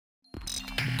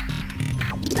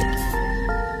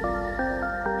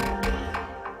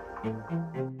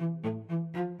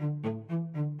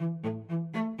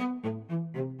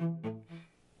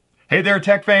Hey there,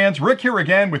 tech fans. Rick here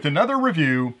again with another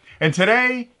review. And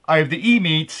today, I have the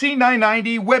Emeet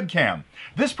C990 Webcam.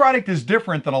 This product is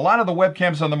different than a lot of the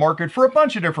webcams on the market for a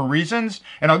bunch of different reasons,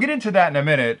 and I'll get into that in a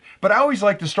minute, but I always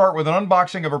like to start with an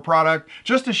unboxing of a product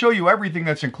just to show you everything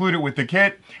that's included with the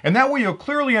kit, and that way you'll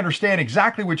clearly understand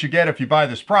exactly what you get if you buy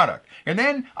this product. And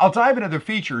then I'll dive into the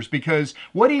features, because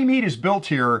what Emeet has built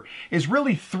here is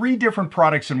really three different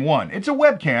products in one. It's a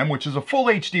webcam, which is a full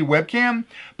HD webcam,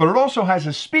 but it also has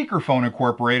a speakerphone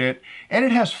incorporated, and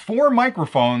it has 4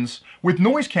 microphones with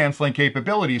noise canceling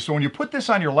capabilities. So when you put this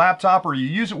on your laptop or you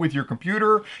use it with your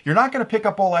computer, you're not going to pick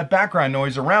up all that background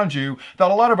noise around you that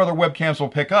a lot of other webcams will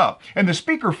pick up. And the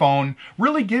speakerphone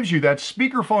really gives you that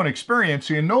speakerphone experience,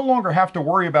 so you no longer have to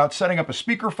worry about setting up a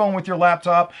speakerphone with your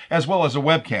laptop as well as a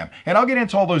webcam. And I'll get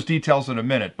into all those details in a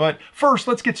minute. But first,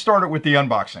 let's get started with the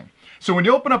unboxing. So when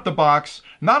you open up the box,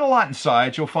 not a lot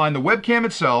inside. You'll find the webcam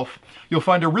itself. You'll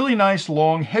find a really nice,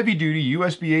 long, heavy-duty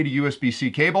USB-A to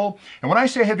USB-C cable. And when I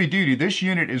say heavy-duty, this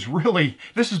unit is really,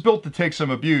 this is built to take some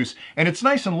abuse. And it's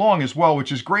nice and long as well,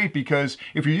 which is great because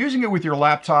if you're using it with your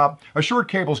laptop, a short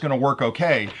cable is going to work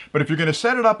okay. But if you're going to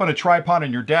set it up on a tripod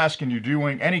on your desk and you're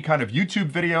doing any kind of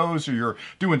YouTube videos or you're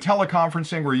doing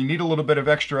teleconferencing where you need a little bit of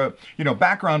extra,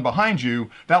 background behind you,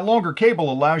 that longer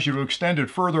cable allows you to extend it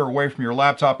further away from your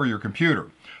laptop or your computer.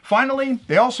 Finally,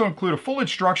 they also include a full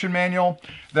instruction manual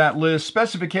that lists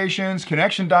specifications,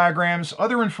 connection diagrams,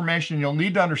 other information you'll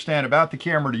need to understand about the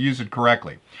camera to use it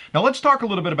correctly. Now let's talk a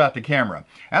little bit about the camera.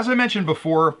 As I mentioned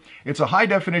before, it's a high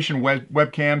definition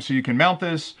webcam, so you can mount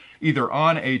this either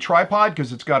on a tripod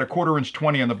because it's got a 1/4"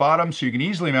 20 on the bottom, so you can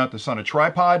easily mount this on a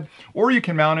tripod, or you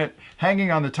can mount it hanging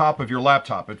on the top of your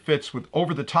laptop. It fits with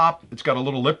over the top. It's got a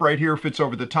little lip right here, fits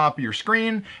over the top of your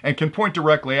screen and can point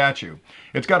directly at you.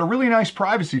 It's got a really nice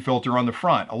privacy filter on the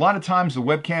front. A lot of times the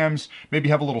webcams maybe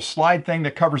have a little slide thing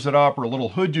that covers it up or a little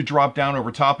hood you drop down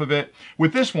over top of it.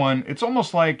 With this one, it's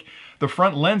almost like the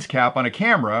front lens cap on a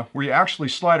camera where you actually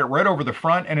slide it right over the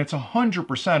front, and it's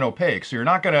 100% opaque. So you're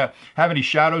not going to have any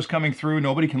shadows coming through.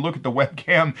 Nobody can look at the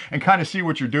webcam and kind of see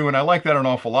what you're doing. I like that an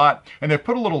awful lot. And they've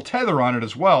put a little tether on it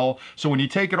as well. So when you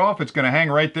take it off, it's going to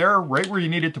hang right there, right where you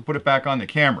need it to put it back on the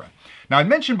camera. Now, I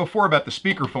mentioned before about the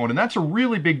speakerphone, and that's a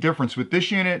really big difference with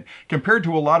this unit compared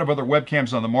to a lot of other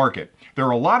webcams on the market. There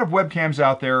are a lot of webcams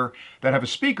out there that have a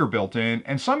speaker built in,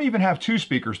 and some even have 2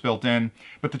 speakers built in,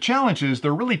 but the challenge is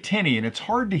they're really tinny, and it's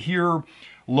hard to hear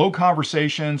low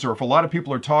conversations, or if a lot of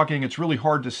people are talking, it's really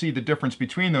hard to see the difference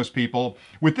between those people.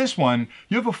 With this one,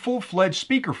 you have a full-fledged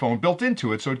speakerphone built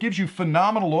into it, so it gives you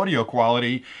phenomenal audio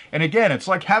quality. And again, it's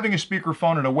like having a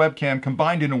speakerphone and a webcam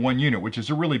combined into one unit, which is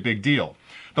a really big deal.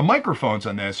 The microphones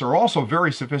on this are also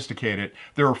very sophisticated.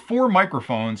 There are 4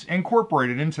 microphones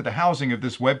incorporated into the housing of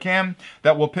this webcam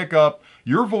that will pick up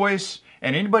your voice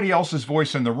and anybody else's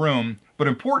voice in the room. But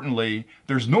importantly,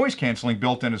 there's noise canceling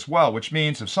built in as well, which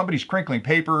means if somebody's crinkling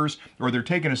papers or they're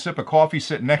taking a sip of coffee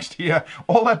sitting next to you,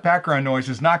 all that background noise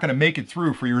is not going to make it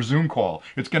through for your Zoom call.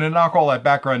 It's going to knock all that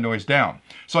background noise down.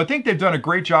 So I think they've done a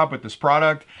great job with this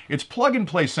product. It's plug and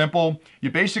play simple. You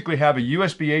basically have a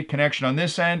USB-A connection on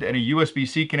this end and a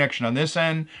USB-C connection on this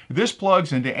end. This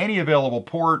plugs into any available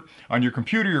port on your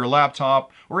computer, your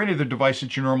laptop, or any of the devices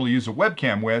that you normally use a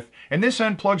webcam with. And this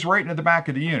end plugs right into the back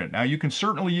of the unit. Now you can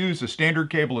certainly use a standard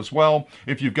cable as well.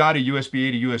 If you've got a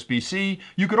USB-A to USB-C,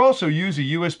 you could also use a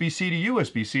USB-C to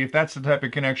USB-C if that's the type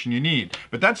of connection you need.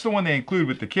 But that's the one they include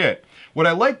with the kit. What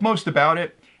I like most about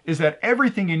it is that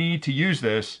everything you need to use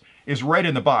this is right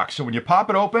in the box. So when you pop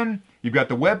it open, you've got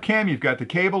the webcam, you've got the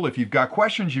cable. If you've got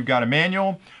questions, you've got a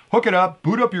manual. Hook it up,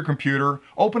 boot up your computer,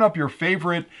 open up your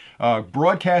favorite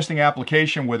broadcasting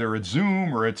application, whether it's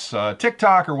Zoom or it's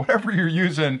TikTok or whatever you're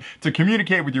using to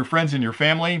communicate with your friends and your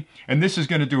family, and this is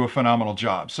going to do a phenomenal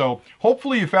job. So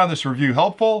hopefully you found this review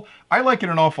helpful. I like it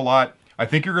an awful lot. I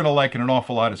think you're going to like it an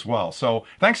awful lot as well. So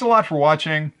thanks a lot for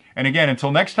watching. And again,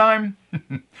 until next time,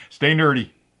 stay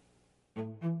nerdy.